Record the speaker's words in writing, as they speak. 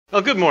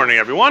Well, good morning,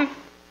 everyone.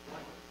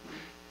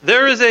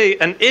 There is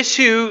an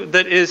issue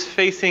that is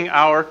facing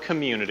our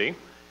community,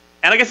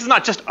 and I guess it's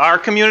not just our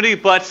community,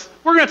 but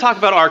we're going to talk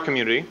about our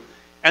community,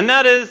 and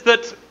that is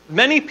that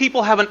many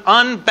people have an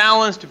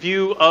unbalanced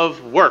view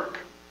of work.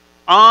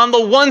 On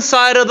the one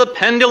side of the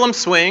pendulum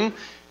swing,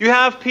 you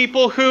have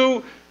people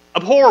who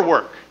abhor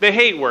work. They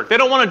hate work. They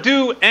don't want to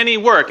do any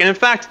work, and in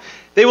fact,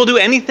 they will do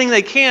anything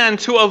they can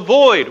to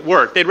avoid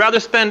work. They'd rather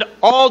spend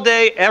all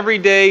day, every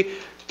day,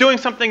 doing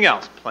something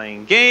else,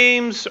 playing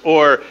games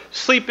or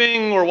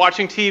sleeping or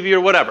watching TV or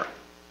whatever.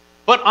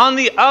 But on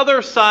the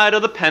other side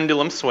of the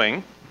pendulum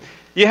swing,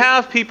 you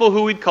have people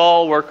who we'd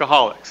call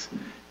workaholics.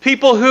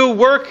 People who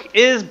work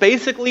is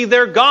basically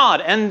their God,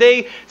 and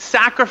they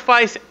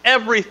sacrifice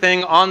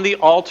everything on the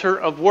altar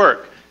of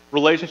work.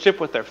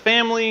 Relationship with their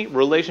family,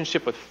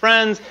 relationship with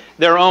friends,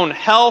 their own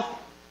health.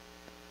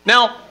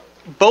 Now,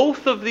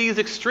 both of these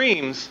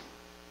extremes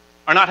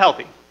are not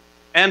healthy.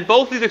 And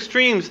both these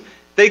extremes,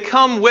 they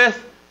come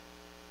with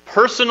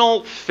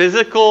personal,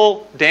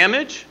 physical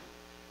damage.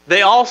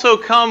 They also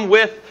come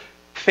with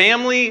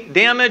family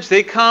damage.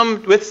 They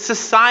come with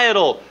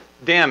societal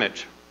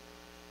damage.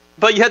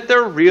 But yet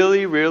they're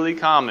really, really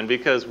common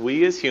because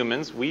we as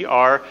humans, we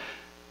are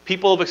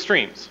people of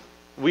extremes.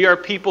 We are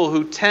people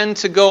who tend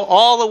to go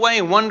all the way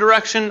in one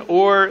direction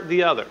or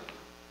the other.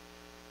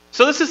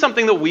 So this is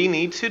something that we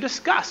need to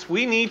discuss.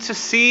 We need to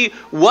see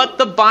what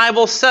the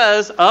Bible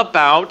says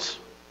about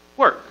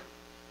work.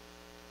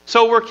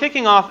 So we're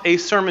kicking off a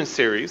sermon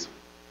series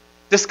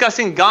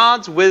discussing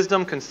God's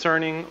wisdom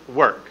concerning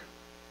work.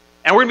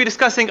 And we're going to be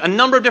discussing a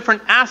number of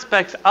different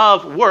aspects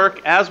of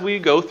work as we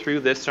go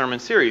through this sermon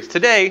series.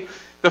 Today,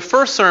 the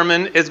first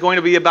sermon is going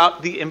to be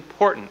about the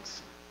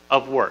importance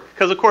of work.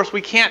 Because, of course, we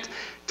can't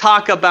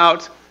talk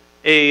about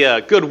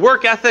a good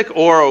work ethic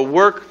or a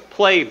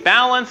work-play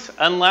balance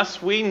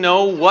unless we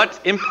know what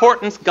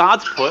importance God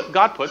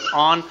puts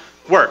on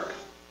work.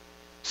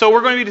 So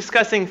we're going to be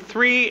discussing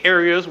three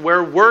areas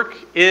where work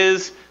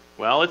is,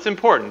 well, it's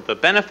important. The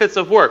benefits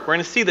of work. We're going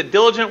to see that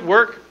diligent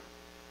work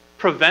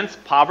prevents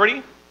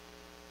poverty.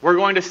 We're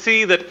going to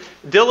see that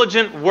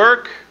diligent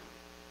work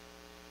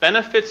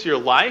benefits your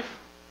life.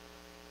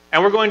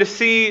 And we're going to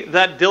see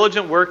that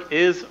diligent work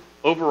is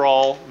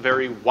overall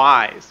very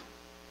wise.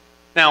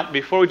 Now,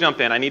 before we jump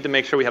in, I need to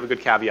make sure we have a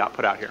good caveat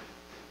put out here.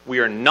 We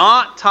are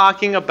not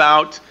talking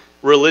about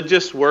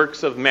religious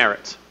works of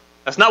merit.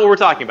 That's not what we're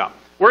talking about.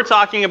 We're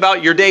talking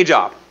about your day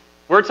job.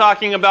 We're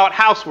talking about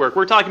housework.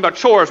 We're talking about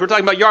chores. We're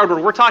talking about yard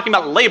work. We're talking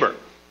about labor.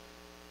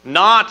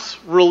 Not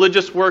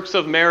religious works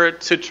of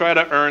merit to try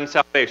to earn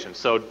salvation.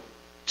 So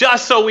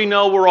just so we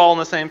know we're all on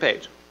the same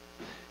page.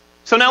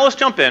 So now let's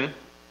jump in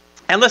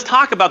and let's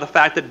talk about the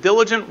fact that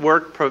diligent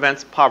work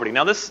prevents poverty.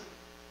 Now this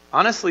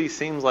honestly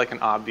seems like an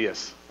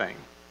obvious thing.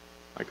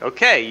 Like,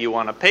 okay, you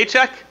want a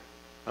paycheck?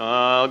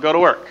 Go to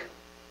work.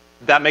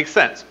 That makes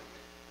sense.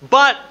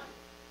 But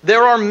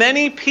there are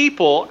many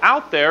people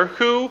out there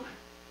who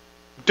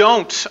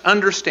don't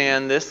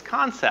understand this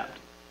concept.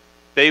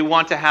 They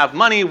want to have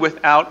money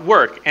without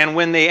work. And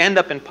when they end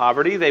up in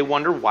poverty, they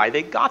wonder why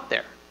they got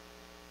there.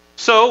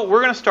 So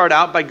we're going to start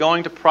out by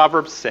going to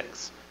Proverbs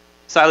 6.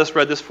 Silas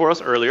read this for us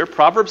earlier.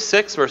 Proverbs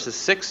 6, verses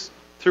 6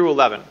 through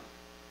 11.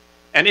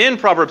 And in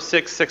Proverbs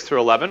 6, 6 through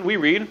 11, we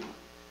read,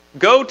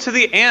 "Go to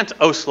the ant,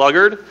 O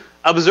sluggard,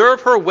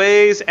 observe her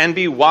ways and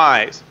be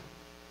wise."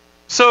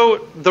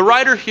 So the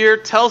writer here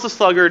tells the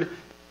sluggard,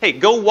 hey,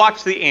 go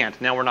watch the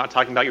ant. Now we're not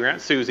talking about your Aunt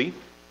Susie.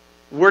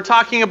 We're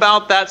talking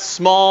about that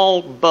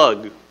small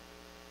bug,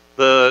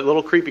 the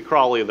little creepy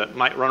crawly that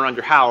might run around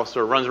your house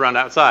or runs around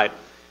outside.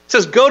 It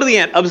says, go to the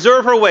ant,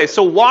 observe her ways.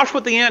 So watch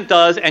what the ant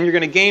does and you're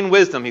going to gain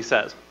wisdom, he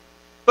says.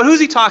 But who's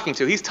he talking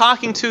to? He's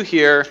talking to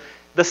here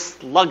the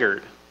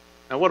sluggard.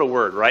 Now what a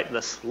word, right?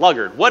 The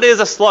sluggard. What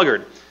is a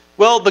sluggard?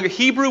 Well, the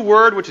Hebrew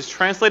word which is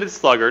translated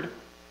sluggard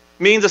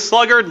means a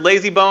sluggard,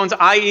 lazy bones,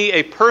 i.e.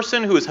 a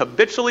person who is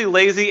habitually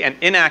lazy and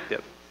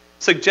inactive,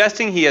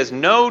 suggesting he has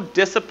no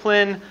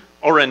discipline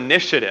or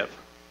initiative.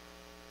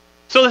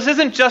 So this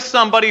isn't just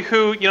somebody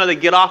who, they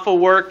get off of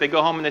work, they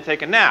go home and they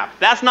take a nap.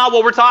 That's not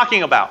what we're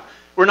talking about.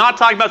 We're not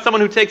talking about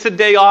someone who takes a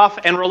day off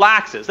and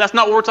relaxes. That's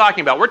not what we're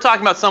talking about. We're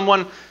talking about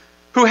someone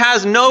who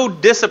has no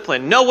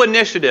discipline, no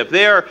initiative.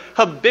 They are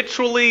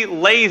habitually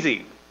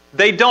lazy.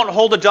 They don't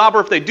hold a job, or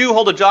if they do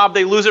hold a job,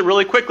 they lose it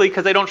really quickly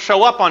because they don't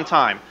show up on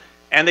time.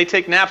 And they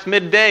take naps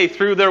midday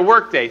through their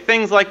workday,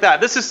 things like that.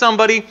 This is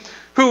somebody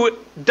who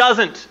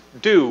doesn't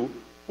do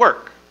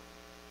work.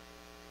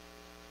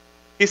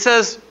 He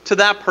says to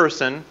that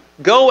person,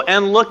 go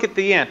and look at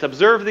the ant,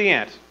 observe the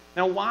ant.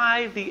 Now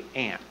why the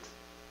ant?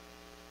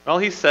 Well,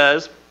 he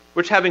says,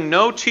 which having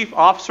no chief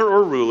officer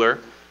or ruler,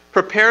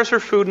 prepares her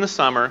food in the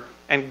summer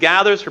and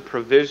gathers her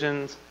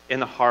provisions in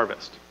the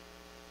harvest.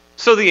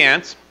 So the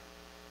ants,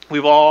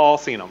 we've all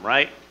seen them,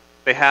 right?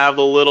 They have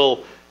the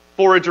little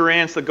forager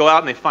ants that go out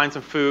and they find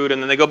some food,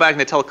 and then they go back and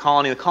they tell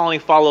the colony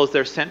follows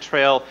their scent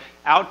trail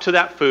out to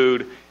that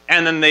food,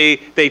 and then they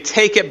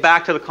take it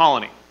back to the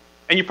colony.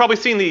 And you've probably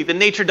seen the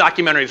nature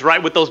documentaries,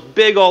 right, with those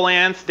big old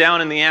ants down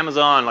in the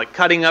Amazon, like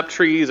cutting up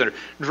trees or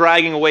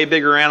dragging away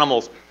bigger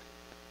animals.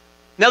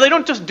 Now, they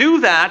don't just do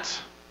that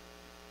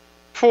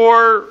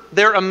for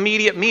their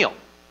immediate meal.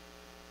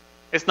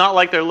 It's not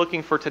like they're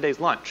looking for today's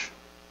lunch.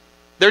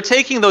 They're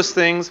taking those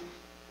things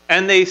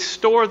and they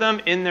store them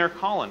in their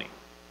colony.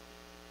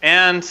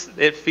 And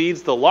it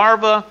feeds the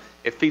larva,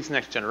 it feeds the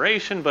next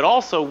generation, but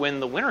also when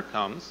the winter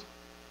comes,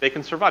 they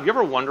can survive. You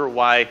ever wonder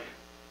why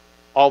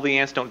all the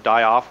ants don't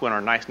die off when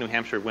our nice New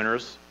Hampshire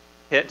winters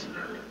hit?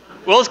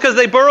 Well, it's because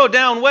they burrow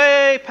down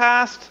way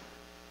past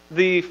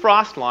the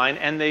frost line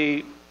and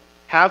they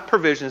have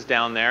provisions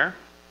down there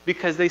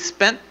because they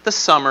spent the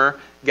summer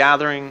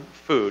gathering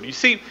food. You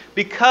see,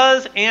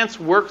 because ants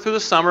work through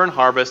the summer and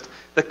harvest,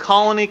 the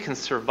colony can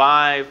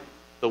survive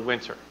the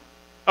winter.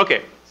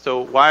 Okay, so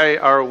why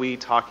are we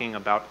talking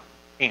about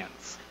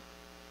ants?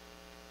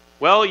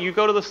 Well, you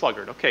go to the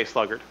sluggard. Okay,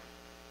 sluggard.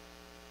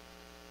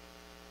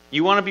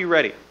 You want to be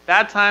ready.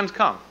 Bad times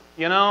come.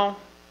 You know,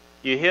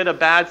 you hit a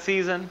bad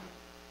season.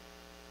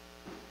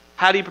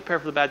 How do you prepare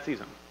for the bad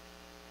season?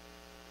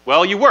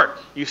 Well, you work.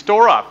 You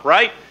store up,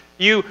 right?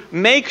 You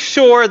make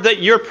sure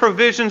that your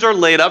provisions are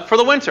laid up for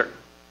the winter.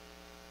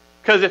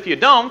 Because if you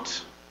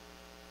don't,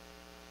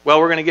 well,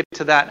 we're going to get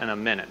to that in a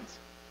minute.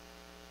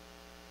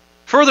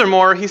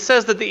 Furthermore, he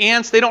says that the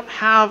ants, they don't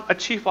have a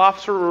chief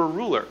officer or a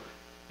ruler.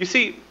 You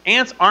see,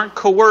 ants aren't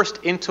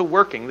coerced into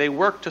working. They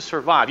work to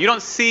survive. You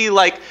don't see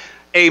like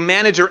a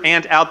manager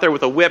ant out there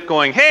with a whip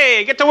going,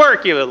 hey, get to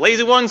work, you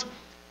lazy ones.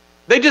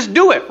 They just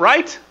do it,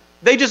 right?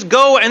 They just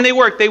go and they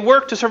work. They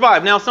work to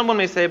survive. Now, someone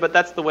may say, but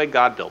that's the way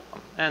God built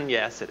them. And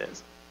yes, it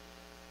is.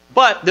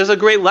 But there's a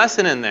great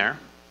lesson in there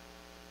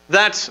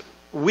that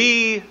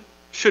we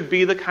should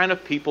be the kind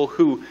of people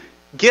who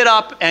get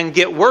up and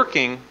get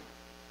working,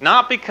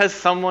 not because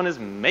someone is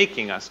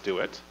making us do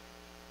it,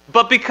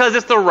 but because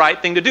it's the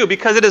right thing to do,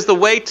 because it is the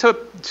way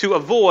to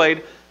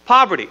avoid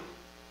poverty.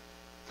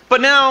 But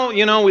now,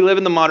 you know, we live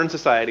in the modern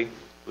society.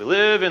 We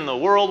live in the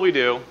world we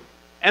do.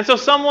 And so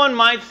someone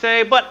might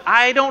say, but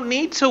I don't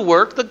need to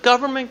work. The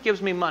government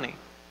gives me money.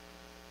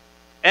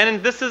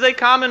 And this is a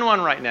common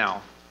one right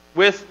now.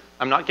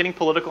 I'm not getting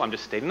political, I'm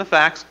just stating the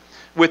facts.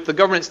 With the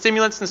government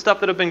stimulants and stuff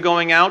that have been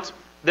going out,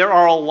 there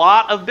are a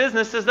lot of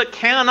businesses that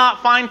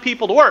cannot find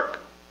people to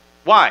work.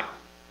 Why?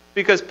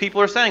 Because people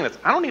are saying this.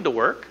 I don't need to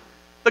work.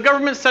 The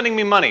government's sending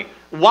me money.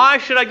 Why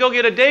should I go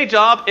get a day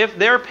job if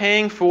they're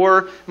paying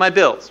for my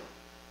bills?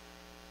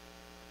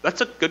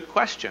 That's a good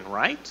question,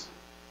 right?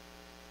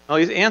 Well,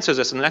 he answers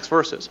this in the next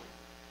verses.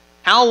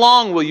 How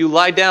long will you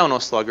lie down, O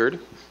sluggard?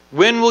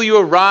 When will you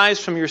arise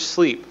from your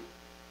sleep?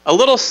 A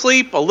little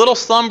sleep, a little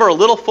slumber, a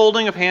little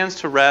folding of hands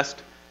to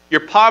rest. Your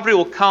poverty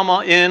will come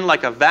in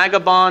like a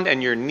vagabond,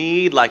 and your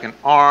need like an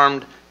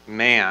armed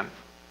man.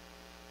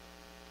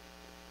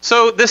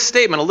 So this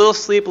statement, a little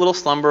sleep, a little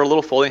slumber, a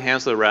little folding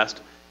hands to the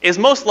rest, is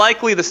most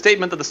likely the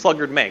statement that the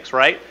sluggard makes,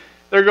 right?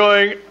 They're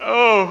going,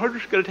 oh, I'm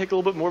just going to take a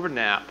little bit more of a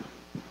nap.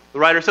 The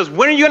writer says,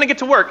 when are you going to get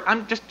to work?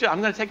 I'm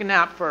going to take a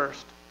nap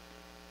first.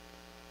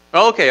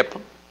 Okay,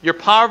 your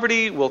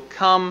poverty will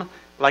come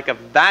like a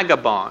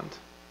vagabond,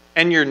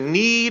 and your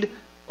need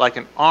like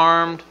an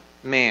armed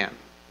man.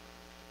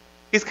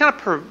 He's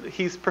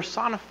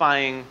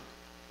personifying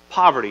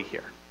poverty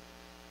here.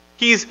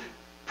 He's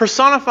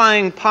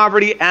personifying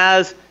poverty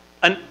as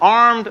an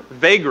armed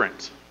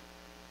vagrant.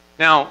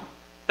 Now,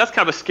 that's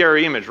kind of a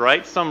scary image,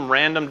 right? Some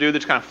random dude that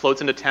just kind of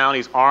floats into town,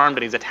 he's armed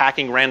and he's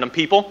attacking random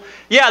people.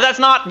 Yeah, that's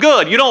not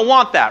good. You don't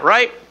want that,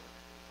 right?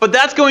 But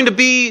that's going to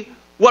be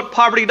what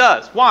poverty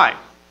does. Why?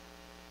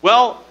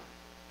 Well,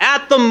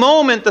 at the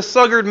moment, the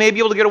sluggard may be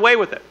able to get away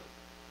with it.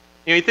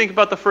 You know, you think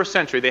about the first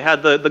century. They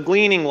had the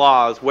gleaning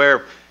laws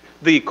where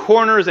the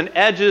corners and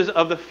edges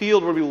of the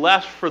field would be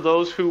left for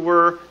those who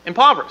were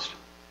impoverished.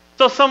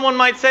 So someone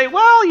might say,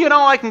 well, you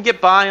know, I can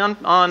get by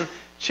on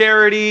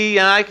charity,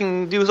 and I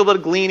can do a little bit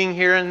of gleaning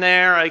here and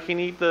there. I can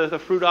eat the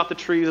fruit off the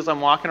trees as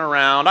I'm walking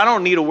around. I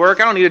don't need to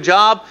work. I don't need a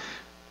job.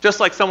 Just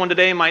like someone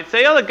today might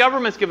say, oh, the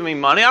government's giving me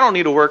money. I don't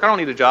need to work. I don't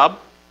need a job.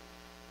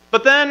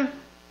 But then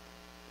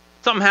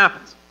something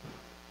happens.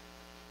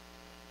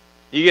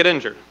 You get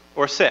injured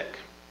or sick.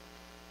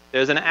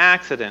 There's an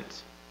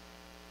accident.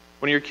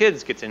 One of your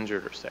kids gets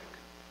injured or sick.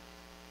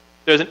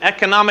 There's an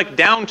economic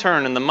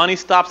downturn and the money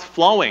stops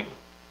flowing.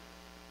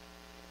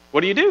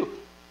 What do?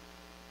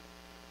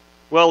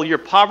 Well, your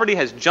poverty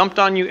has jumped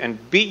on you and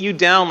beat you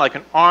down like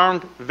an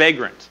armed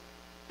vagrant.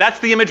 That's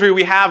the imagery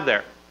we have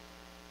there.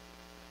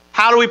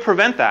 How do we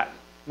prevent that?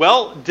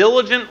 Well,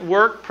 diligent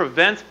work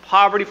prevents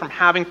poverty from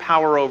having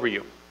power over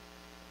you.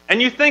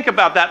 And you think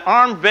about that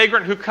armed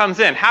vagrant who comes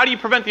in. How do you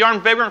prevent the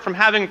armed vagrant from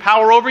having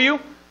power over you?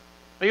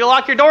 Well, you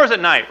lock your doors at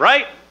night,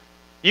 right?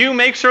 You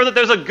make sure that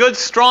there's a good,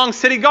 strong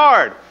city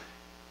guard.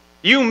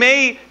 You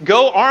may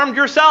go armed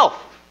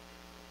yourself.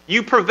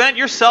 You prevent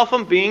yourself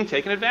from being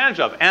taken advantage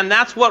of. And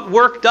that's what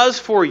work does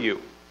for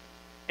you.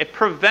 It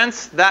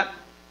prevents that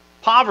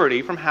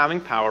poverty from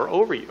having power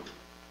over you.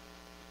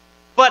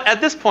 But at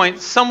this point,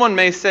 someone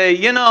may say,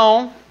 you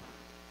know,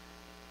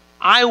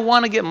 I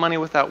want to get money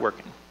without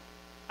working.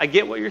 I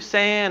get what you're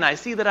saying. I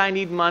see that I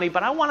need money,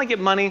 but I want to get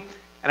money,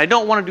 and I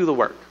don't want to do the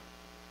work.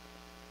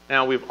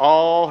 Now, we've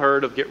all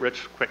heard of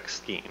get-rich-quick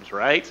schemes,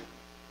 right?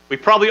 We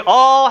probably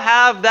all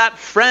have that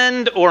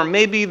friend or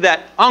maybe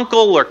that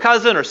uncle or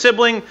cousin or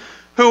sibling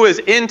who is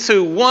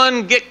into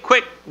one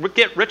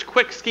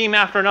get-rich-quick scheme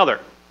after another.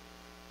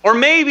 Or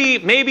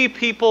maybe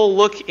people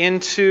look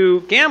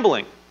into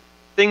gambling,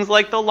 things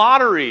like the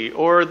lottery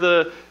or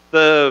the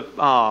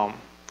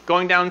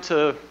going down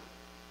to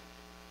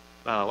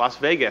Las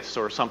Vegas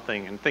or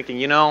something and thinking,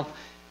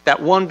 that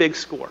one big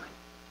score.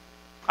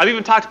 I've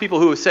even talked to people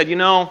who have said,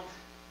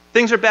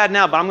 things are bad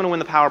now, but I'm going to win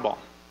the Powerball.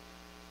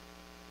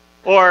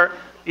 Or,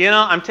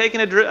 I'm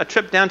taking a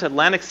trip down to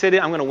Atlantic City,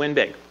 I'm going to win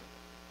big.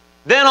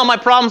 Then all my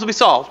problems will be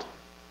solved.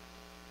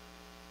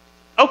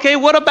 Okay,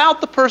 what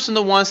about the person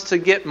that wants to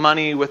get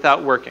money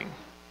without working?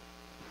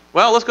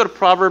 Well, let's go to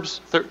Proverbs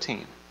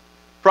 13.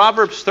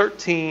 Proverbs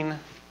 13,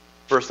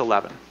 verse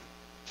 11.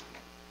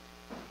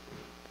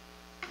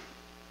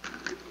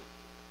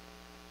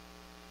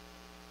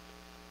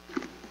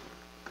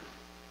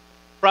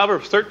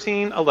 Proverbs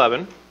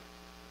 13:11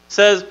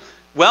 says,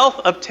 "Wealth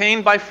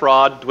obtained by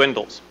fraud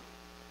dwindles,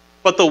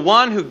 but the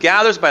one who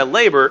gathers by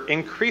labor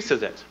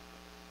increases it."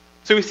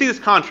 So we see this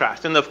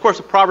contrast, and of course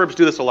the Proverbs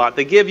do this a lot.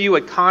 They give you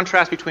a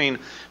contrast between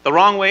the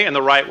wrong way and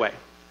the right way.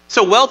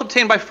 So wealth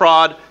obtained by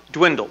fraud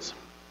dwindles.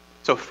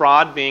 So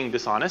fraud being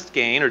dishonest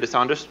gain or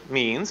dishonest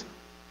means.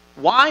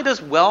 Why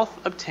does wealth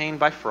obtained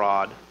by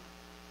fraud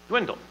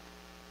dwindle?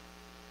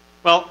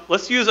 Well,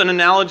 let's use an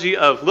analogy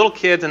of little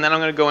kids, and then I'm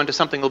going to go into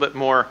something a little bit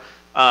more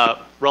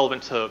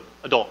relevant to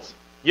adults.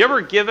 You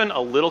ever given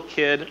a little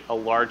kid a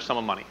large sum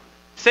of money?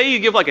 Say you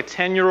give like a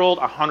 10-year-old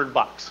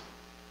 $100.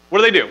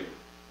 What do?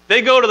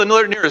 They go to the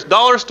nearest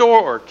dollar store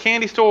or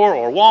candy store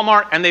or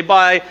Walmart and they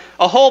buy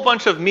a whole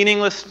bunch of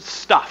meaningless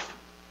stuff,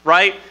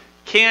 right?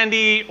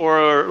 Candy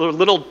or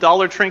little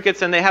dollar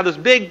trinkets, and they have this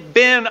big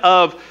bin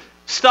of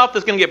stuff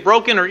that's going to get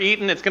broken or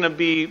eaten. It's going to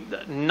be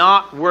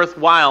not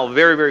worthwhile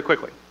very, very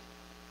quickly.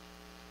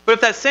 But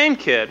if that same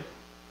kid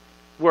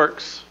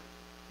works,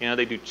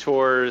 they do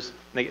chores,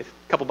 they get a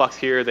couple bucks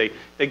here, they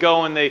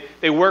go and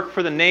they work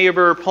for the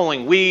neighbor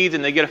pulling weeds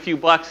and they get a few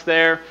bucks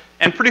there,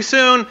 and pretty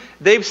soon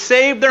they've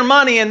saved their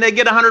money and they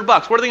get $100.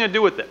 What are they going to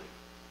do with it?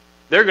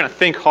 They're going to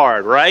think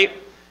hard, right?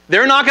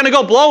 They're not going to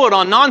go blow it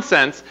on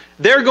nonsense.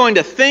 They're going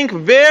to think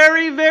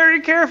very, very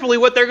carefully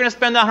what they're going to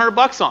spend that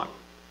 $100 on.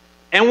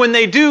 And when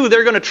they do,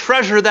 they're going to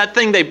treasure that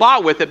thing they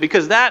bought with it,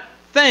 because that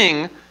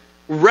thing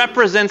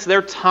represents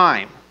their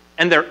time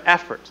and their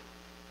effort.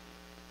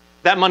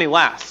 That money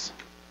lasts.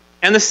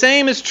 And the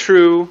same is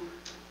true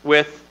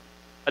with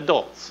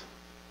adults.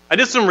 I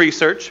did some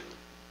research,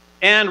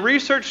 and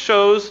research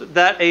shows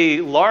that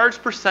a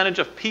large percentage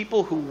of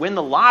people who win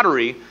the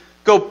lottery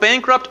go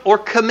bankrupt or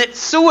commit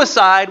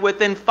suicide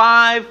within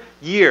 5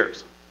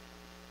 years.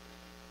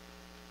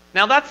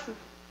 Now that's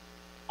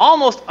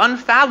almost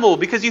unfathomable,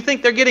 because you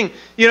think they're getting,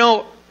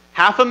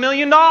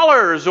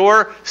 $500,000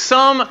 or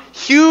some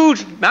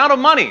huge amount of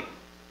money.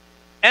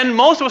 And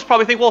most of us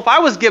probably think, well, if I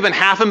was given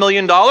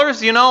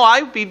 $500,000,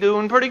 I'd be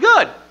doing pretty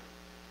good.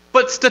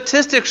 But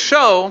statistics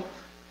show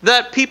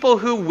that people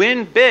who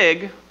win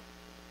big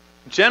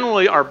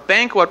generally are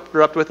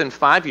bankrupt within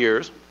 5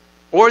 years,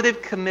 or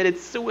they've committed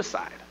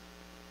suicide.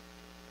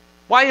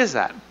 Why is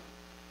that?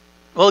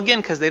 Well, again,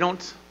 because they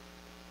don't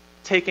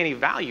take any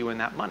value in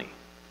that money.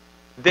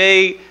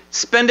 They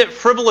spend it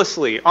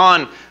frivolously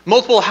on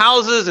multiple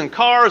houses and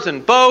cars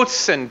and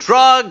boats and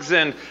drugs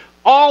and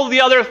all the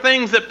other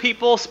things that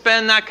people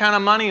spend that kind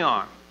of money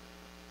on.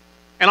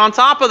 And on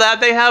top of that,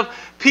 they have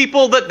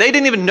people that they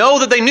didn't even know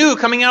that they knew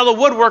coming out of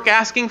the woodwork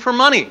asking for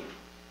money.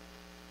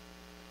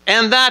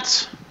 And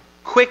that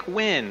quick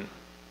win,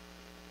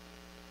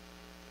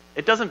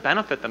 it doesn't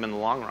benefit them in the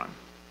long run.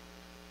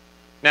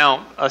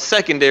 Now, a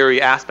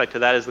secondary aspect to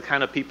that is the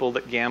kind of people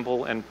that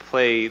gamble and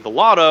play the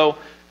lotto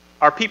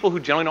are people who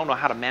generally don't know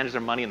how to manage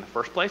their money in the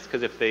first place,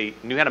 because if they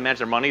knew how to manage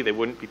their money, they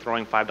wouldn't be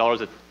throwing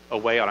 $5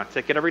 away on a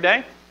ticket every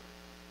day.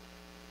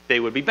 They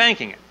would be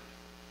banking it.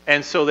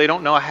 And so they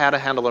don't know how to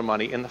handle their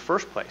money in the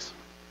first place.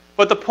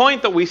 But the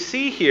point that we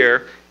see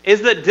here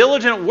is that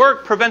diligent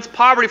work prevents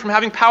poverty from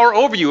having power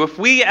over you. If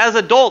we as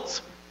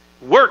adults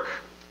work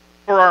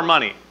for our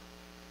money,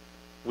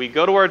 we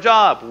go to our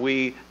job,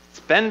 we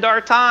spend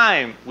our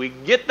time, we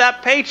get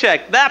that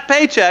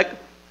paycheck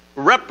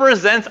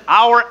represents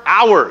our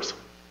hours,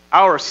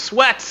 our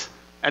sweat,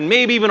 and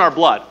maybe even our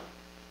blood.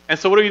 And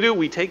so what do?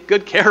 We take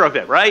good care of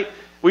it, right?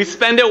 We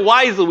spend it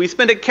wisely, we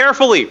spend it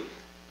carefully.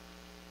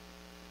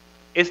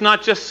 It's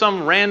not just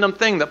some random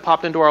thing that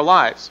popped into our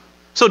lives.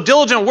 So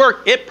diligent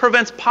work, it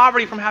prevents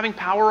poverty from having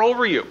power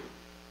over you.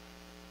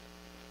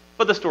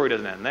 But the story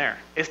doesn't end there.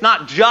 It's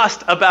not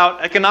just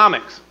about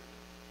economics.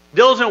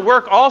 Diligent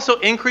work also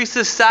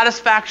increases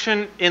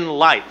satisfaction in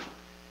life.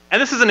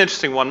 And this is an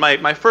interesting one.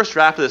 My first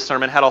draft of this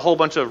sermon had a whole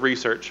bunch of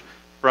research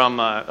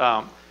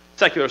from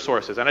secular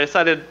sources. And I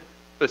decided,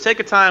 for the sake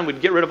of time,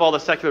 we'd get rid of all the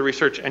secular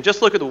research and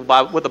just look at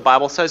what the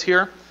Bible says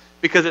here,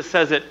 because it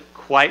says it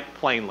quite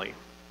plainly.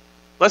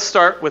 Let's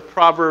start with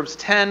Proverbs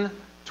 10:12.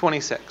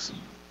 26.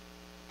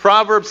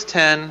 Proverbs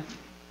 10,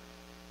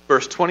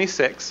 verse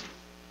 26.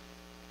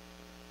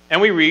 And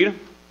we read,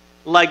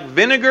 like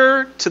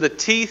vinegar to the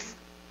teeth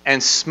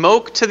and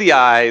smoke to the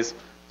eyes,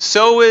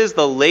 so is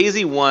the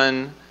lazy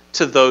one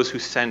to those who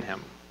send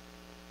him.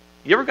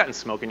 You ever gotten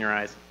smoke in your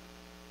eyes?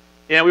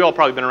 Yeah, we've all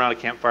probably been around a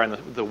campfire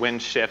and the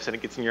wind shifts and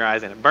it gets in your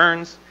eyes and it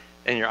burns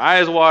and your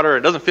eyes water,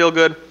 it doesn't feel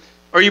good.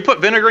 Or you put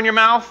vinegar in your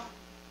mouth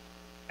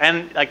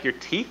and like your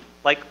teeth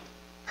like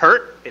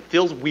hurt, it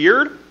feels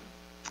weird.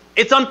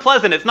 It's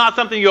unpleasant. It's not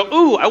something you go,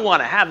 ooh, I want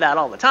to have that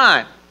all the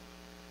time.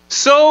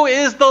 So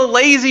is the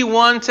lazy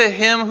one to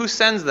him who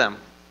sends them,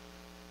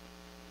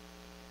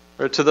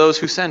 or to those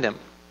who send him.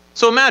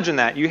 So imagine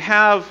that. You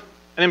have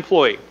an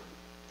employee,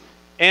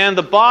 and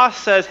the boss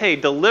says, hey,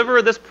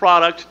 deliver this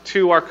product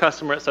to our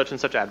customer at such and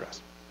such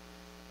address.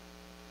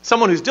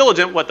 Someone who's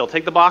diligent, they'll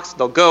take the box,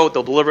 they'll go,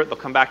 they'll deliver it, they'll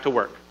come back to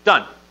work.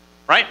 Done,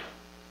 right?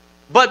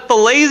 But the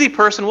lazy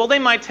person, they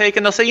might take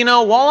and they'll say,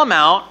 while I'm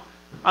out,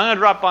 I'm going to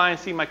drop by and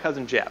see my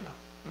cousin Jeb.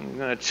 I'm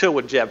going to chill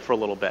with Jeb for a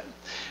little bit.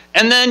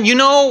 And then,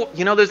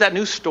 there's that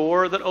new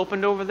store that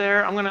opened over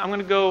there. I'm going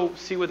to go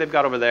see what they've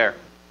got over there.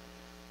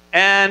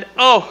 And,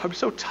 I'm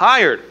so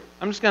tired.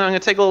 I'm going to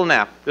take a little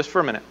nap just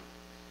for a minute.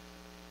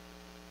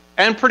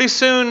 And pretty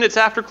soon it's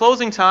after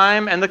closing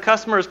time and the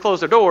customer has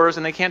closed their doors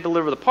and they can't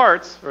deliver the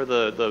parts or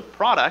the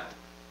product.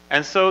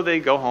 And so they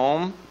go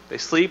home, they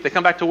sleep, they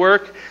come back to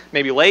work,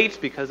 maybe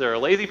late because they're a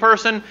lazy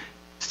person,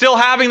 still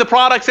having the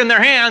products in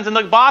their hands, and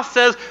the boss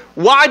says,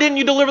 why didn't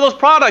you deliver those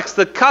products?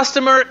 The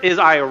customer is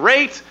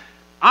irate.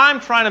 I'm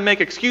trying to make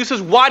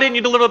excuses. Why didn't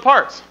you deliver the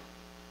parts?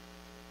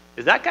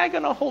 Is that guy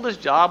going to hold his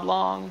job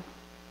long?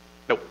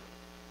 Nope.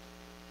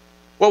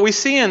 What we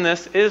see in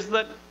this is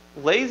that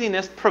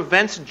laziness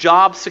prevents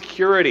job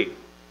security.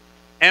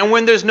 And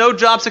when there's no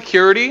job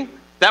security,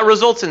 that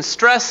results in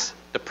stress,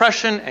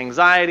 depression,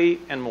 anxiety,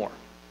 and more.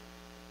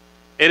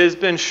 It has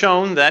been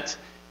shown that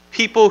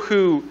people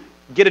who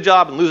get a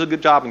job and lose a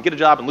good job and get a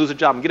job and lose a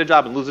job and get a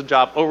job and lose a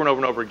job over and over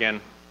and over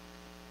again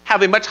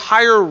have a much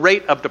higher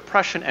rate of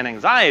depression and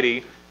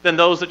anxiety than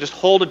those that just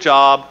hold a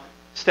job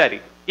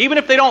steady. Even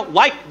if they don't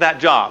like that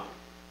job,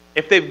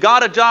 if they've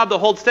got a job that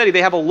holds steady,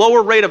 they have a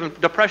lower rate of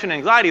depression and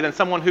anxiety than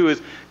someone who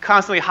is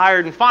constantly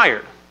hired and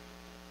fired.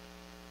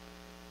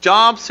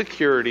 Job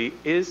security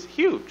is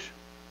huge.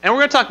 And we're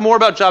going to talk more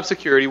about job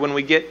security when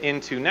we get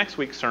into next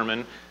week's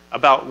sermon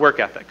about work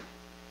ethic.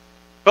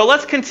 But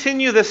let's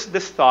continue this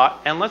thought,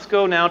 and let's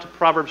go now to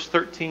Proverbs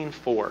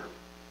 13:4.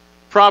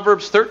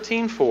 Proverbs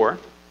 13:4.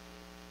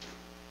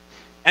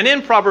 And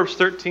in Proverbs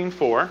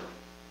 13:4,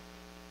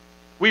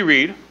 we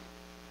read,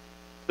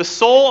 the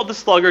soul of the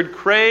sluggard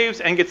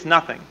craves and gets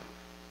nothing,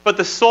 but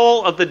the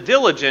soul of the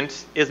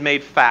diligent is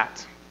made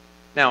fat.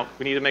 Now,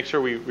 we need to make sure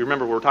we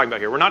remember what we're talking about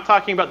here. We're not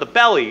talking about the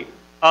belly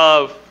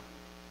of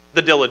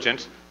the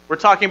diligent. We're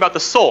talking about the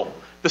soul.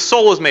 The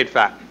soul is made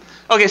fat.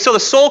 Okay, so the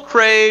soul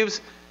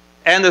craves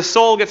and the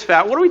soul gets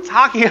fat. What are we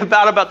talking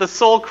about the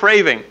soul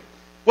craving?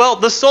 Well,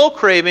 the soul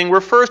craving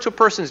refers to a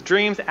person's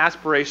dreams,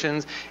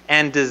 aspirations,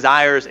 and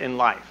desires in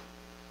life.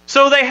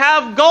 So they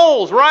have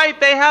goals, right?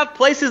 They have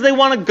places they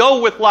want to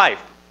go with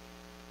life.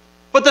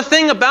 But the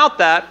thing about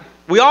that,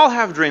 we all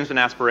have dreams and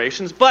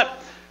aspirations, but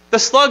the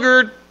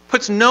sluggard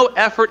puts no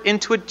effort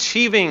into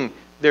achieving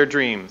their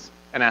dreams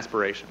and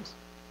aspirations.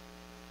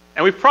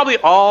 And we've probably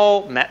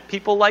all met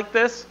people like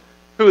this,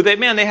 who they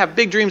have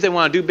big dreams, they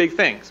want to do big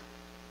things.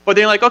 But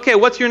they're like, okay,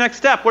 what's your next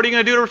step? What are you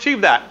going to do to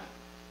achieve that?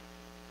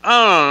 I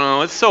don't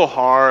know, it's so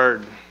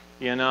hard,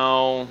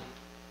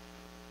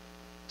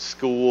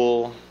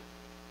 School.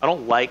 I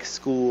don't like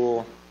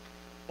school.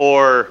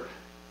 Or,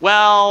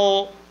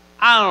 well,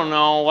 I don't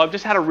know, I've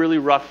just had a really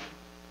rough,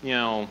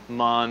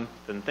 month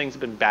and things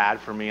have been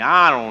bad for me.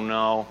 I don't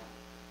know.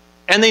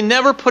 And they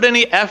never put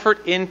any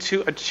effort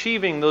into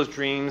achieving those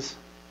dreams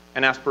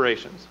and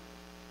aspirations.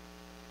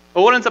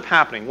 But what ends up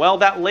happening? Well,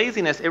 that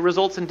laziness, it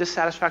results in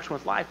dissatisfaction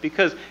with life,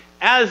 because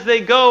as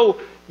they go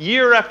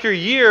year after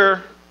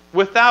year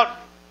without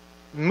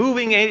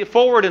moving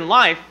forward in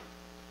life,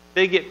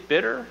 they get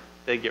bitter,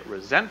 they get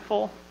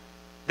resentful.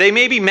 They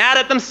may be mad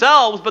at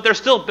themselves, but they're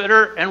still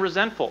bitter and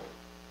resentful.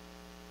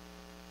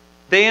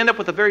 They end up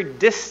with a very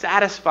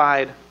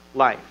dissatisfied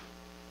life.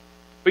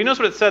 But you notice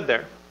what it said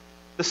there.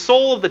 The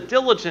soul of the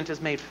diligent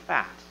is made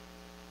fat.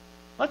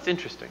 That's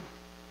interesting.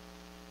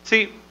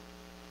 See,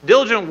 the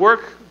diligent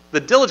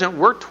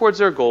work towards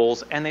their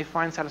goals and they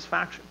find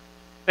satisfaction.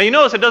 Now you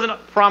notice it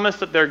doesn't promise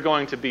that they're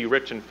going to be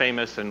rich and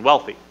famous and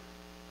wealthy.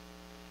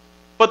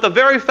 But the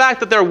very fact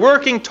that they're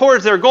working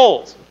towards their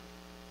goals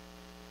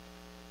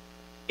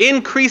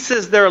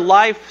increases their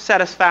life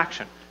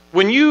satisfaction.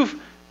 When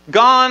you've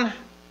gone,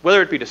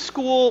 whether it be to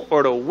school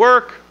or to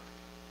work,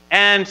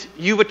 and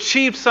you've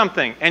achieved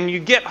something, and you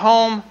get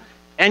home,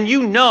 and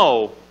you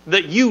know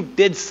that you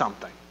did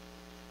something,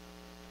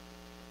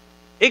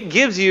 it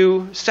gives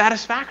you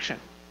satisfaction.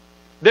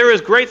 There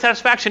is great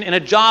satisfaction in a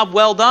job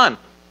well done.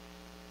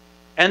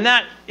 And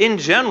that, in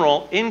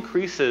general,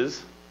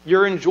 increases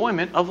your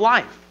enjoyment of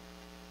life.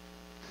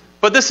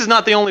 But this is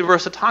not the only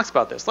verse that talks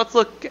about this. Let's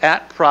look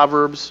at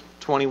Proverbs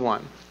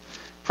 21.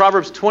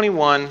 Proverbs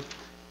 21,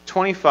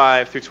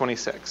 25 through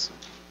 26.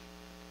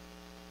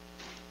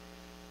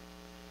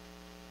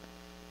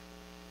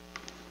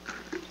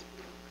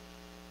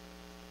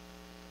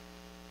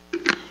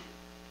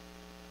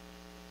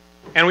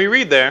 And we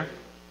read there,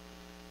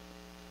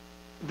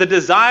 the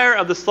desire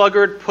of the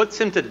sluggard puts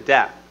him to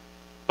death,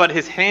 but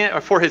his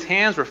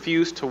hands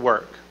refuse to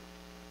work.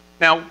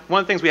 Now,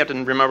 one of the things we have to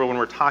remember when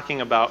we're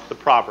talking about the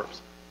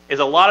Proverbs is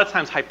a lot of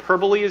times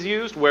hyperbole is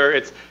used where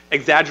it's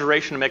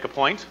exaggeration to make a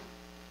point.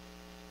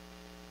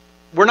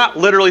 We're not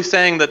literally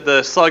saying that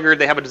the sluggard,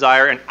 they have a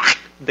desire and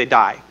they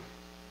die.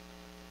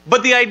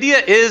 But the idea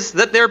is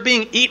that they're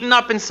being eaten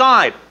up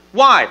inside.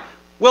 Why?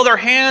 Well, their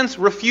hands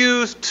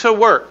refuse to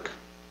work.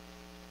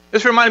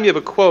 This reminded me of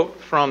a quote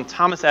from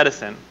Thomas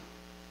Edison,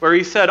 where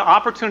he said,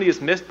 opportunity is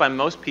missed by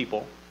most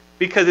people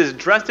because it's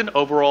dressed in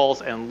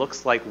overalls and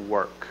looks like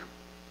work.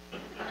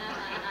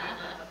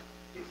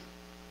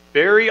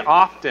 Very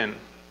often,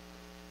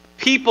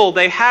 people,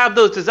 they have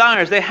those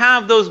desires, they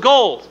have those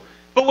goals,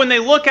 but when they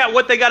look at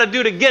what they got to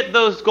do to get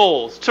those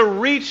goals, to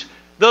reach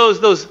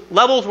those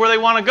levels where they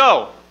want to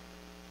go,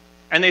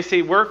 and they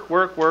say work,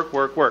 work, work,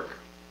 work, work.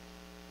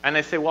 And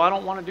they say, well, I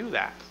don't want to do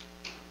that.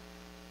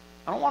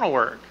 I don't want to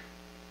work.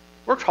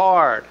 Worked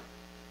hard.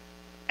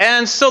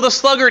 And so the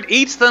sluggard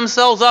eats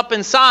themselves up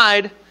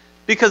inside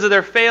because of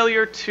their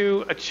failure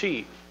to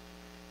achieve.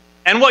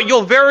 And what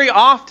you'll very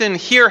often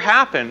hear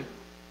happen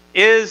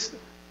is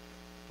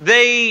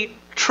they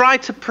try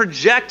to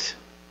project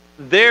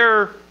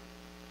their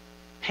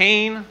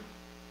pain,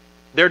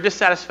 their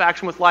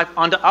dissatisfaction with life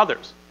onto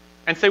others.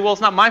 And say, well,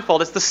 it's not my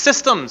fault, it's the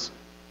system's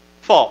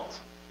fault.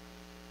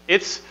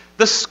 It's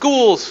the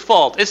school's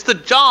fault. It's the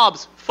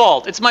job's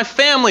fault. It's my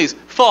family's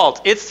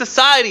fault. It's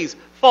society's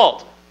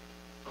fault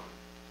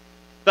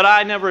that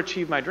I never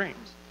achieved my dreams.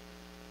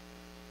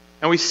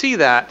 And we see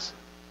that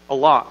a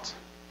lot.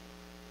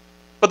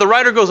 But the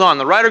writer goes on.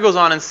 The writer goes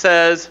on and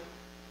says,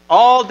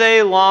 all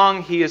day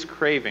long he is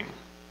craving,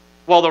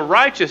 while the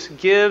righteous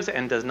gives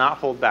and does not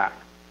hold back.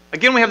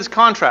 Again, we have this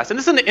contrast. And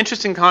this is an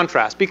interesting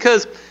contrast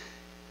because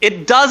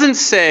it doesn't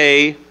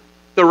say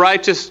the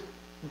righteous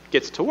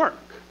gets to work,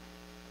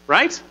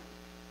 right?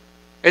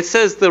 It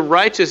says the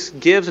righteous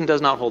gives and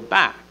does not hold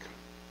back.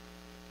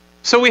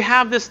 So we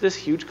have this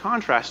huge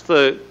contrast.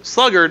 The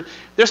sluggard,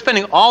 they're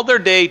spending all their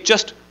day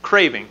just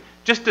craving,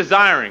 just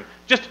desiring,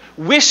 just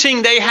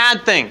wishing they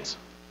had things.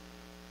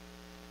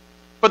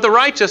 But the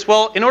righteous,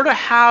 well, in order to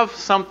have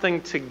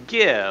something to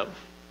give,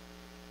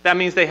 that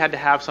means they had to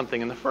have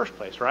something in the first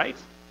place, right?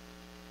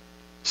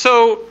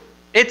 So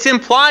it's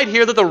implied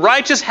here that the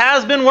righteous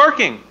has been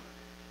working,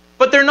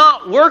 but they're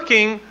not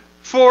working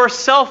for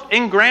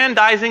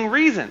self-aggrandizing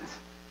reasons.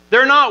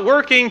 They're not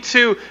working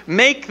to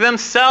make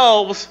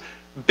themselves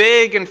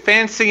big and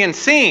fancy and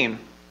seen.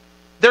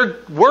 They're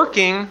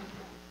working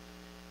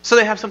so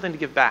they have something to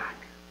give back.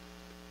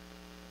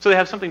 So they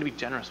have something to be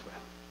generous with.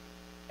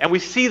 And we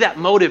see that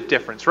motive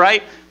difference,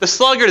 right? The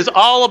sluggard is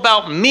all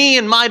about me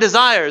and my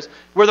desires,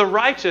 where the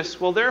righteous,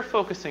 well, they're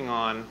focusing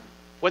on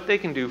what they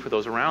can do for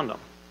those around them.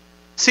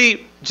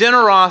 See,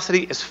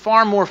 generosity is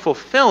far more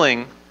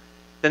fulfilling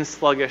than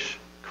sluggish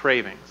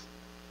cravings.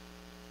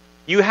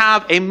 You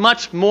have a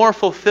much more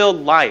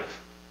fulfilled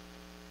life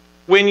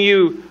when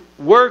you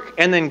work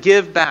and then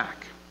give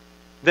back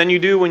than you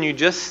do when you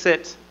just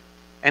sit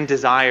and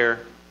desire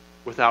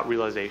without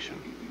realization.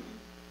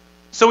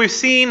 So we've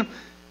seen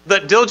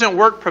that diligent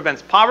work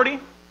prevents poverty.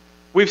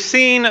 We've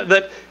seen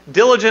that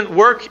diligent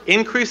work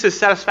increases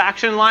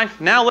satisfaction in life.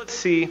 Now let's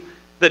see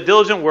that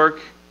diligent work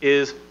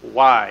is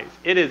wise.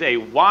 It is a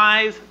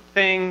wise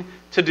thing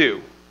to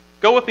do.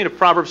 Go with me to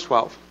Proverbs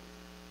 12.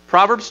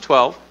 Proverbs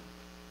 12,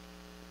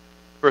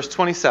 verse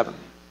 27.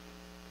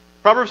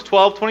 Proverbs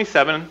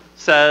 12:27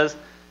 says,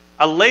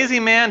 a lazy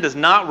man does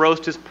not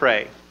roast his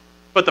prey,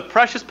 but the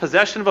precious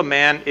possession of a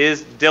man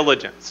is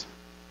diligence.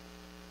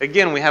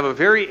 Again, we have a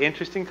very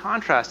interesting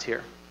contrast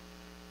here.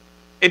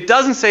 It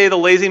doesn't say the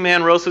lazy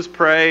man roasts his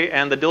prey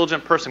and the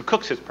diligent person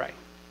cooks his prey.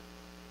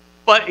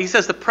 But he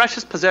says the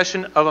precious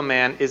possession of a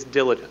man is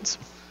diligence.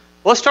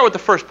 Well, let's start with the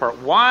first part.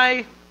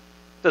 Why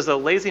does a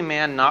lazy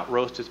man not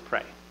roast his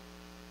prey?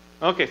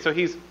 Okay, so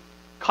he's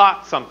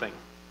caught something.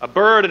 A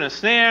bird in a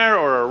snare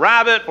or a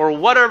rabbit or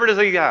whatever it is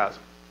that he has.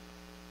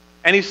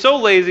 And he's so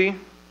lazy,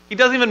 he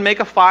doesn't even make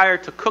a fire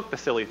to cook the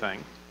silly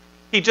thing.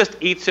 He just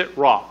eats it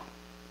raw.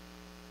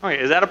 Okay,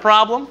 is that a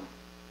problem?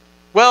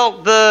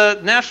 Well, the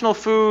National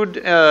Food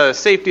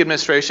Safety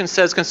Administration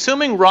says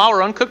consuming raw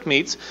or uncooked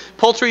meats,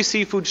 poultry,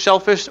 seafood,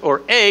 shellfish,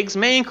 or eggs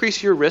may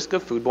increase your risk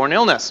of foodborne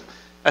illness,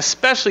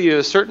 especially due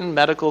to certain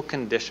medical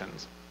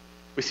conditions.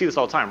 We see this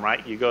all the time,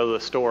 right? You go to the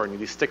store and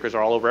these stickers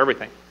are all over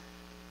everything.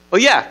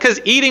 Well, yeah, because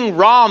eating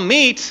raw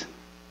meat,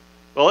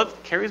 well, it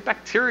carries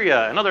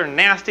bacteria and other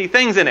nasty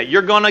things in it.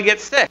 You're going to get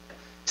sick.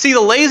 See,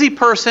 the lazy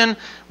person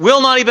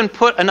will not even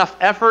put enough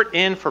effort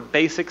in for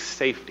basic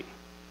safety.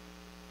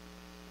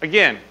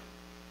 Again,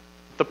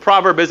 the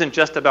proverb isn't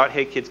just about,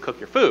 hey, kids, cook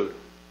your food.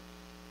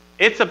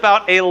 It's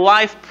about a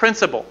life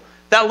principle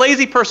That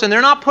lazy person,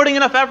 they're not putting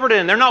enough effort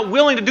in. They're not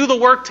willing to do the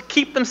work to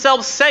keep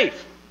themselves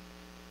safe.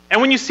 And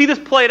when you see this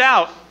played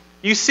out,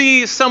 you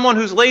see someone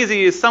who's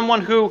lazy is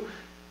someone who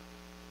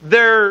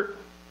they're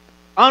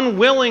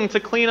unwilling to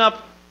clean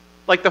up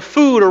like the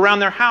food around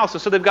their house.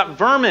 And so they've got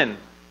vermin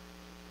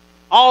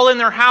all in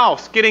their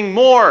house, getting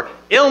more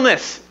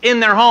illness in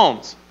their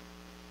homes.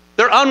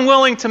 They're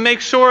unwilling to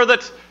make sure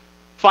that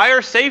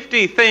fire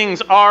safety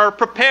things are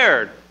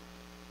prepared.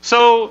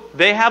 So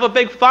they have a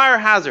big fire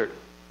hazard.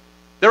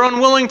 They're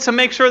unwilling to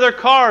make sure their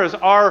cars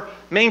are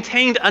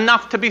maintained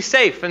enough to be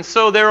safe. And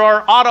so there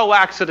are auto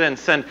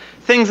accidents and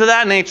things of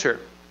that nature.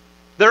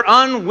 They're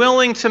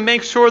unwilling to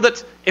make sure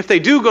that if they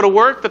do go to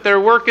work, that their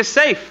work is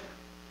safe.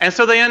 And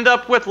so they end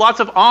up with lots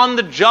of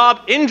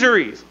on-the-job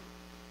injuries.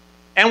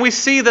 And we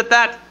see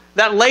that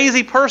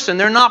lazy person,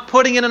 they're not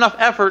putting in enough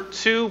effort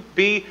to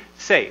be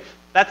safe.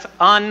 That's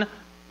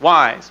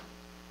unwise.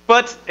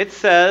 But it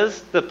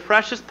says the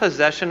precious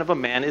possession of a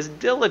man is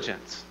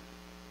diligence.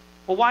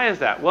 Well, why is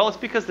that? Well, it's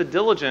because the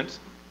diligent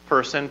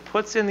person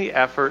puts in the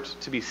effort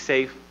to be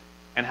safe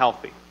and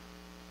healthy.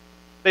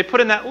 They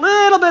put in that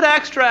little bit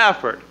extra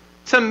effort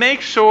to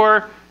make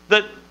sure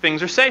that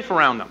things are safe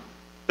around them,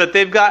 that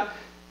they've got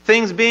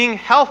things being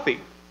healthy.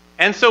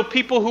 And so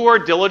people who are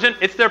diligent,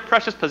 it's their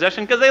precious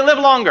possession because they live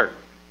longer.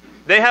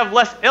 They have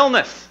less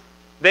illness.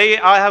 They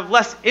have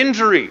less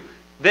injury.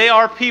 They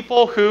are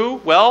people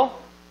who, well,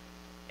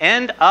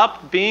 end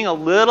up being a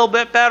little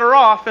bit better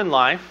off in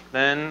life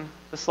than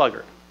the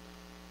sluggard.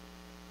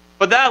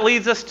 But that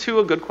leads us to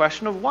a good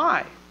question of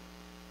why.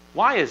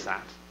 Why is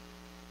that?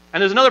 And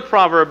there's another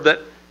proverb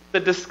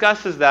that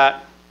discusses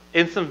that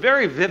in some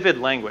very vivid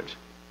language.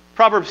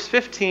 Proverbs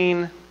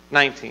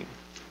 15:19.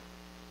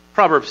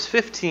 Proverbs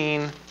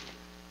 15,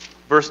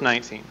 verse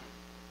 19.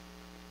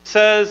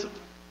 Says,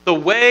 "The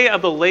way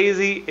of the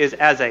lazy is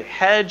as a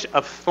hedge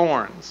of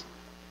thorns,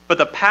 but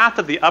the path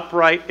of the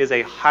upright is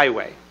a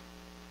highway."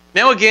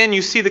 Now again,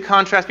 you see the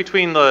contrast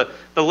between the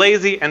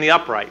lazy and the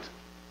upright.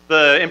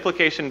 The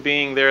implication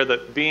being there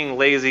that being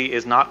lazy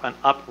is not an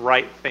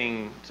upright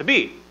thing to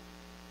be.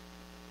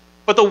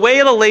 But the way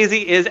of the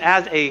lazy is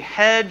as a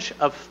hedge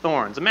of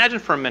thorns. Imagine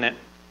for a minute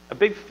a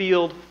big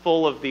field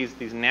full of these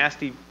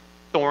nasty,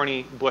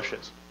 thorny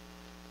bushes.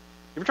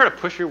 You ever try to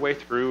push your way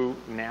through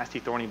nasty,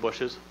 thorny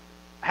bushes?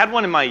 I had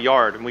one in my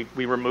yard, and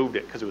we removed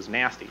it because it was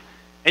nasty.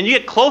 And you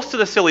get close to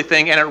the silly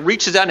thing, and it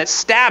reaches out and it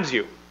stabs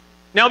you.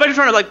 Now, if you're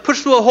trying to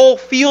push through a whole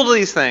field of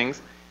these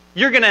things,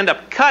 you're going to end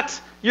up cut.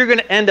 You're going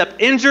to end up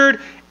injured.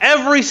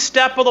 Every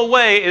step of the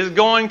way is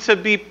going to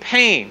be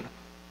pain.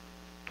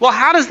 Well,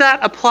 how does that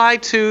apply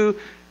to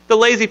the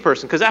lazy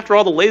person? Because after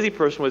all, the lazy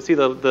person would see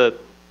the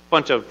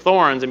bunch of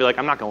thorns and be like,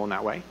 I'm not going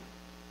that way.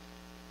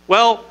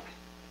 Well,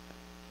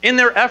 in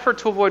their effort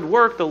to avoid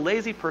work, the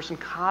lazy person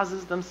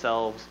causes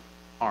themselves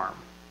harm.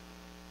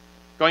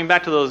 Going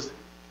back to those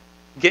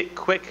get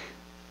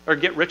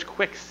rich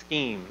quick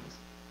schemes.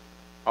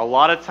 A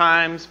lot of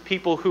times,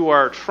 people who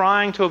are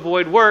trying to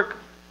avoid work,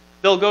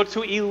 they'll go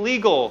to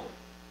illegal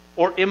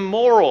or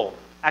immoral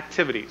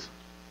activities.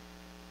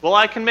 Well,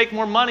 I can make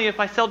more money if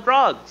I sell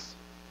drugs.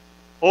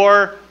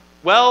 Or,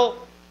 well,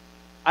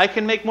 I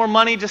can make more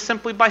money just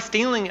simply by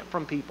stealing it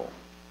from people.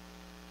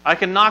 I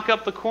can knock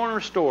up the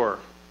corner store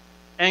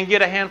and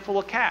get a handful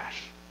of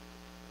cash.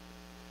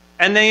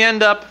 And they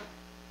end up,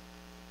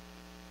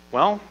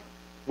 well,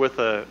 with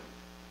a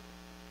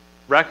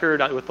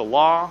record with the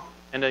law,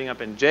 ending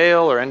up in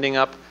jail or ending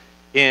up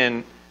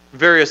in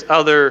various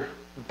other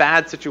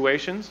bad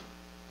situations.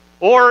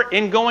 Or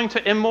in going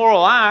to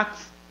immoral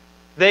acts,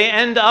 they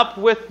end up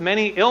with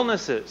many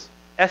illnesses,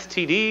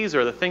 STDs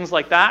or the things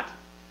like that,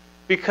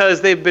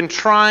 because they've been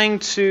trying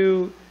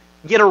to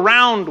get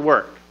around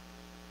work.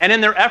 And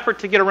in their effort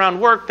to get around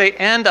work, they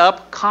end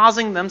up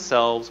causing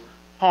themselves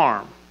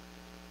harm.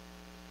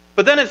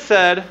 But then it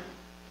said,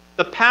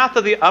 the path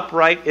of the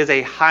upright is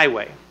a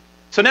highway.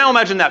 So now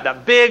imagine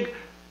that big,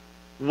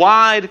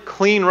 wide,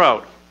 clean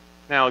road.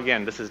 Now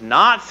again, this is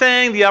not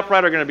saying the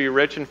upright are going to be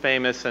rich and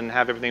famous and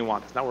have everything they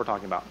want. That's not what we're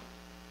talking about.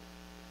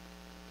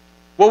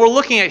 What we're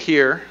looking at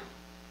here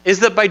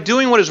is that by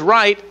doing what is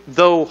right,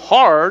 though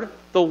hard,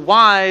 the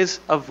wise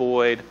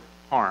avoid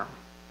harm.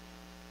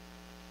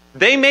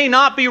 They may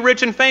not be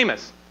rich and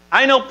famous.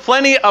 I know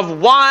plenty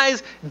of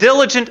wise,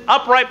 diligent,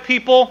 upright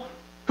people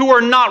who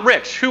are not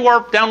rich, who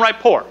are downright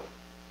poor.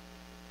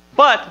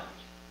 But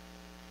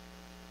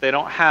they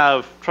don't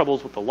have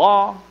troubles with the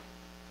law.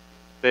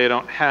 They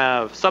don't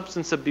have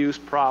substance abuse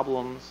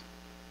problems.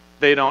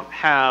 They don't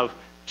have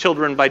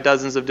children by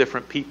dozens of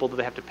different people that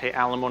they have to pay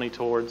alimony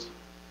towards.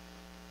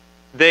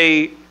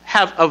 They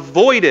have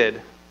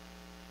avoided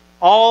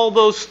all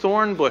those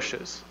thorn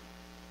bushes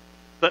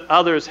that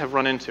others have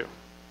run into.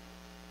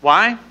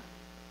 Why?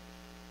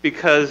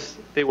 Because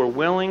they were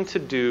willing to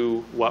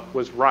do what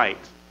was right,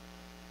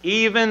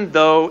 even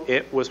though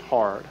it was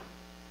hard.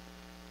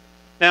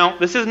 Now,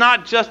 this is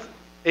not just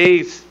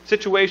a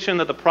situation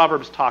that the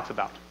Proverbs talks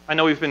about. I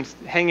know we've been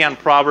hanging out in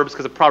Proverbs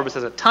because the Proverbs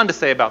has a ton to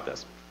say about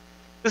this.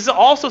 This is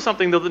also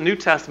something that the New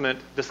Testament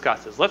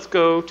discusses. Let's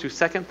go to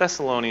 2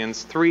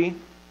 Thessalonians 3,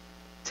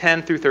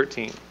 10 through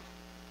 13.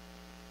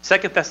 2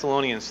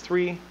 Thessalonians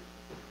 3,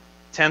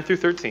 10 through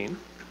 13.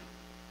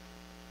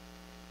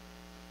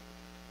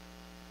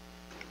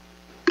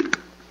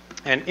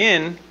 And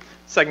in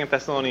 2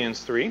 Thessalonians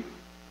 3,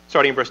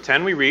 starting in verse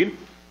 10, we read,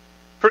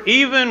 "For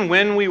even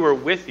when we were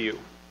with you,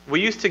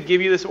 we used to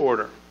give you this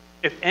order.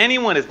 If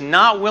anyone is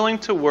not willing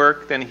to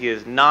work, then he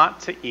is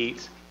not to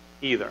eat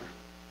either."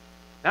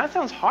 Now, that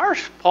sounds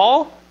harsh,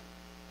 Paul.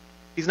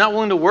 He's not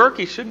willing to work,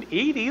 he shouldn't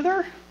eat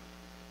either?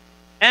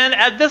 And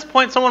at this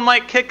point, someone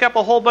might kick up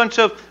a whole bunch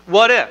of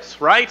what ifs,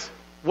 right?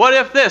 What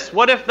if this?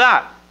 What if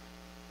that?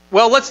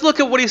 Well, let's look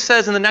at what he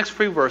says in the next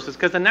few verses,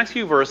 because the next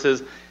few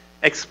verses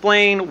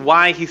explain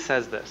why he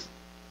says this.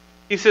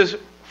 He says,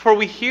 "For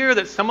we hear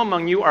that some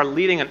among you are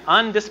leading an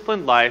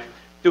undisciplined life,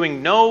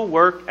 doing no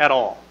work at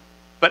all,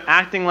 but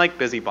acting like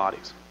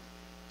busybodies."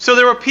 So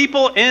there were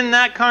people in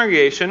that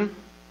congregation.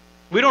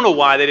 We don't know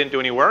why they didn't do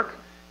any work.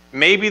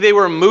 Maybe they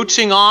were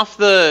mooching off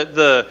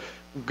the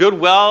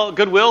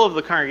goodwill of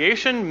the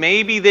congregation.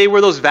 Maybe they were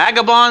those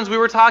vagabonds we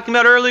were talking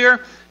about earlier.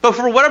 But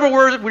for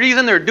whatever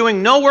reason, they're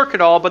doing no work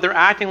at all, but they're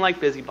acting like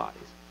busybodies.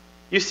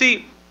 You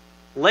see,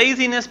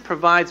 laziness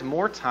provides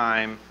more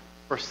time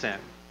for sin.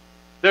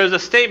 There's a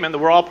statement that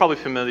we're all probably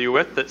familiar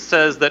with that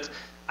says that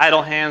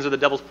idle hands are the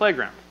devil's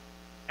playground.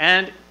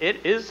 And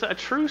it is a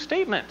true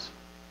statement.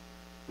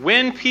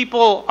 When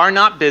people are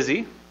not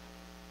busy,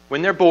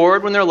 when they're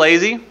bored, when they're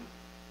lazy,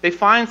 they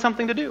find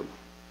something to do.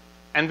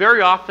 And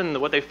very often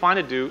what they find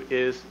to do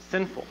is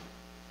sinful.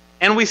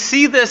 And we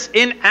see this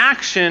in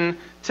action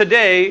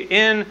today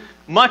in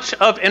much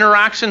of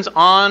interactions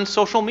on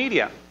social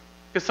media.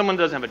 Because someone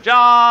doesn't have a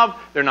job,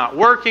 they're not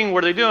working,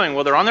 what are they doing?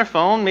 Well, they're on their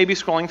phone, maybe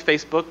scrolling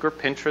Facebook or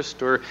Pinterest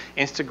or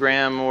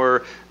Instagram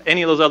or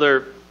any of those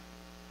other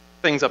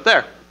things up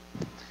there.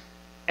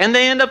 And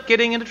they end up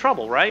getting into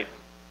trouble, right?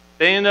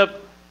 They end up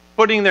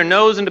putting their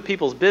nose into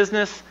people's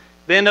business.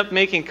 They end up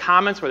making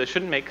comments where they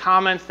shouldn't make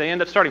comments. They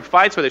end up starting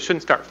fights where they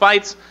shouldn't start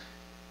fights.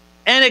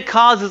 And it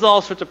causes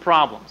all sorts of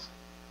problems.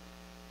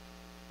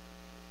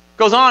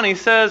 Goes on, he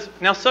says,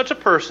 "Now such a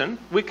person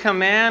we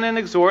command and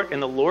exhort in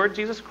the Lord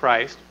Jesus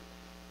Christ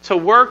to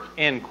work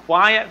in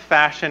quiet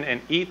fashion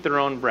and eat their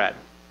own bread."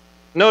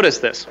 Notice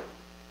this.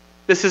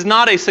 This is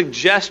not a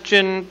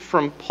suggestion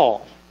from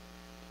Paul.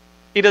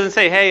 He doesn't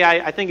say, "Hey,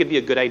 I think it'd be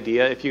a good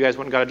idea if you guys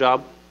went and got a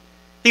job."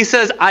 He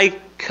says, "I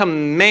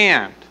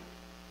command."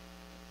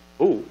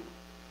 Ooh,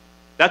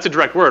 that's a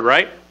direct word,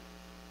 right?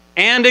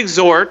 And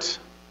exhort.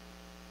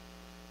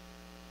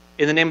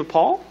 In the name of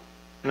Paul?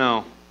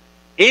 No.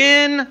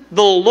 In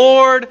the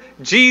Lord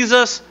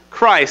Jesus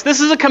Christ.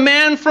 This is a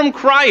command from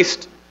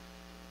Christ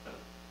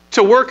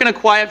to work in a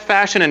quiet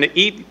fashion and to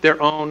eat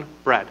their own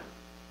bread.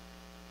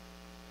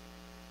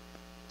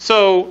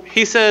 So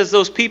he says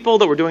those people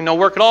that were doing no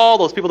work at all,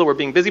 those people that were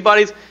being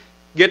busybodies,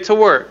 get to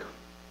work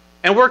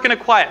and work in a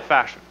quiet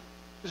fashion.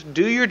 Just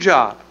do your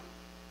job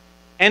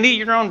and eat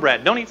your own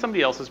bread. Don't eat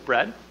somebody else's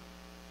bread.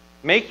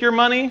 Make your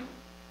money,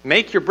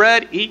 make your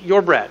bread, eat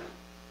your bread.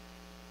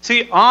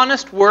 See,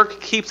 honest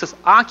work keeps us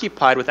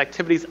occupied with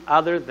activities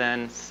other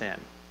than sin.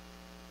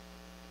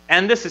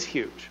 And this is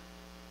huge.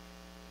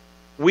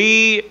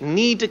 We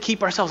need to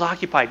keep ourselves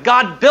occupied.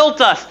 God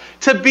built us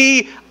to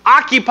be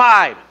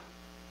occupied.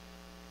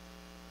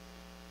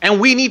 And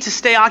we need to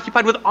stay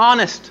occupied with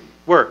honest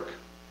work.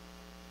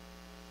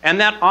 And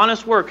that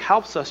honest work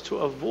helps us to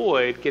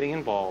avoid getting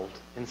involved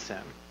in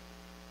sin.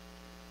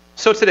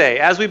 So today,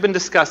 as we've been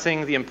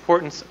discussing the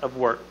importance of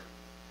work,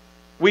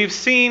 we've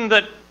seen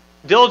that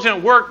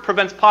diligent work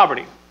prevents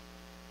poverty.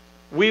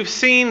 We've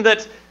seen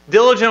that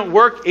diligent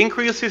work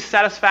increases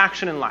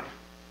satisfaction in life.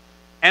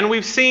 And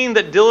we've seen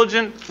that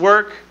diligent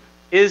work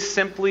is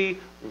simply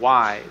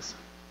wise.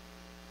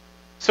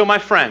 So my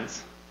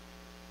friends,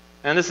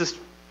 and this is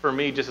for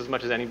me just as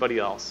much as anybody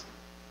else,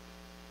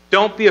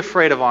 don't be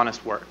afraid of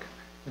honest work.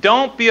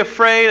 Don't be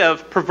afraid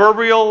of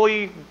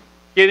proverbially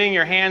getting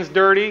your hands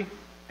dirty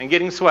and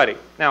getting sweaty.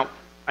 Now,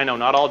 I know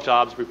not all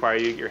jobs require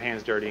you to get your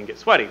hands dirty and get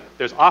sweaty.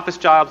 There's office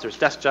jobs, there's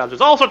desk jobs,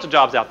 there's all sorts of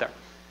jobs out there.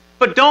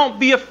 But don't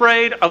be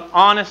afraid of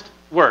honest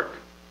work.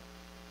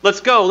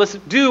 Let's go, let's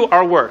do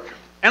our work.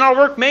 And our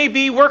work may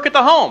be work at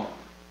the home.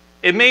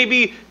 It may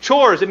be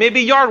chores, it may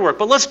be yard work,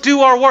 but let's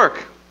do our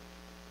work.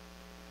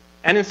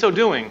 And in so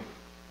doing,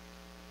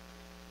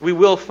 we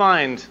will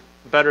find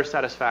better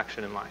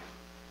satisfaction in life.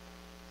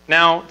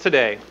 Now,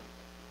 today,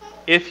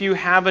 if you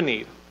have a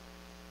need,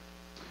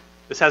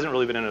 this hasn't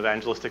really been an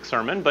evangelistic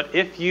sermon, but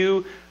if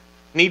you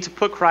need to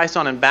put Christ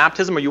on in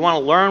baptism or you want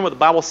to learn what the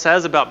Bible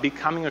says about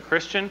becoming a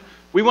Christian,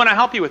 we want to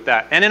help you with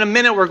that. And in a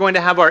minute, we're going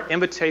to have our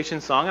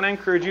invitation song, and I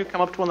encourage you to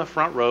come up to one of the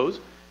front rows,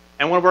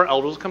 and one of our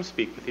elders will come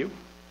speak with you.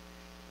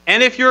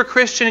 And if you're a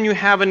Christian and you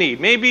have a need,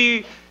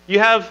 maybe you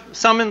have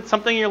something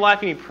in your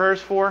life you need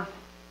prayers for,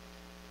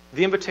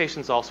 the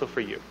invitation is also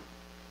for you.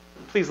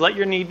 Please let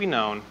your need be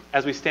known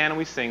as we stand and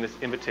we sing this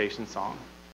invitation song.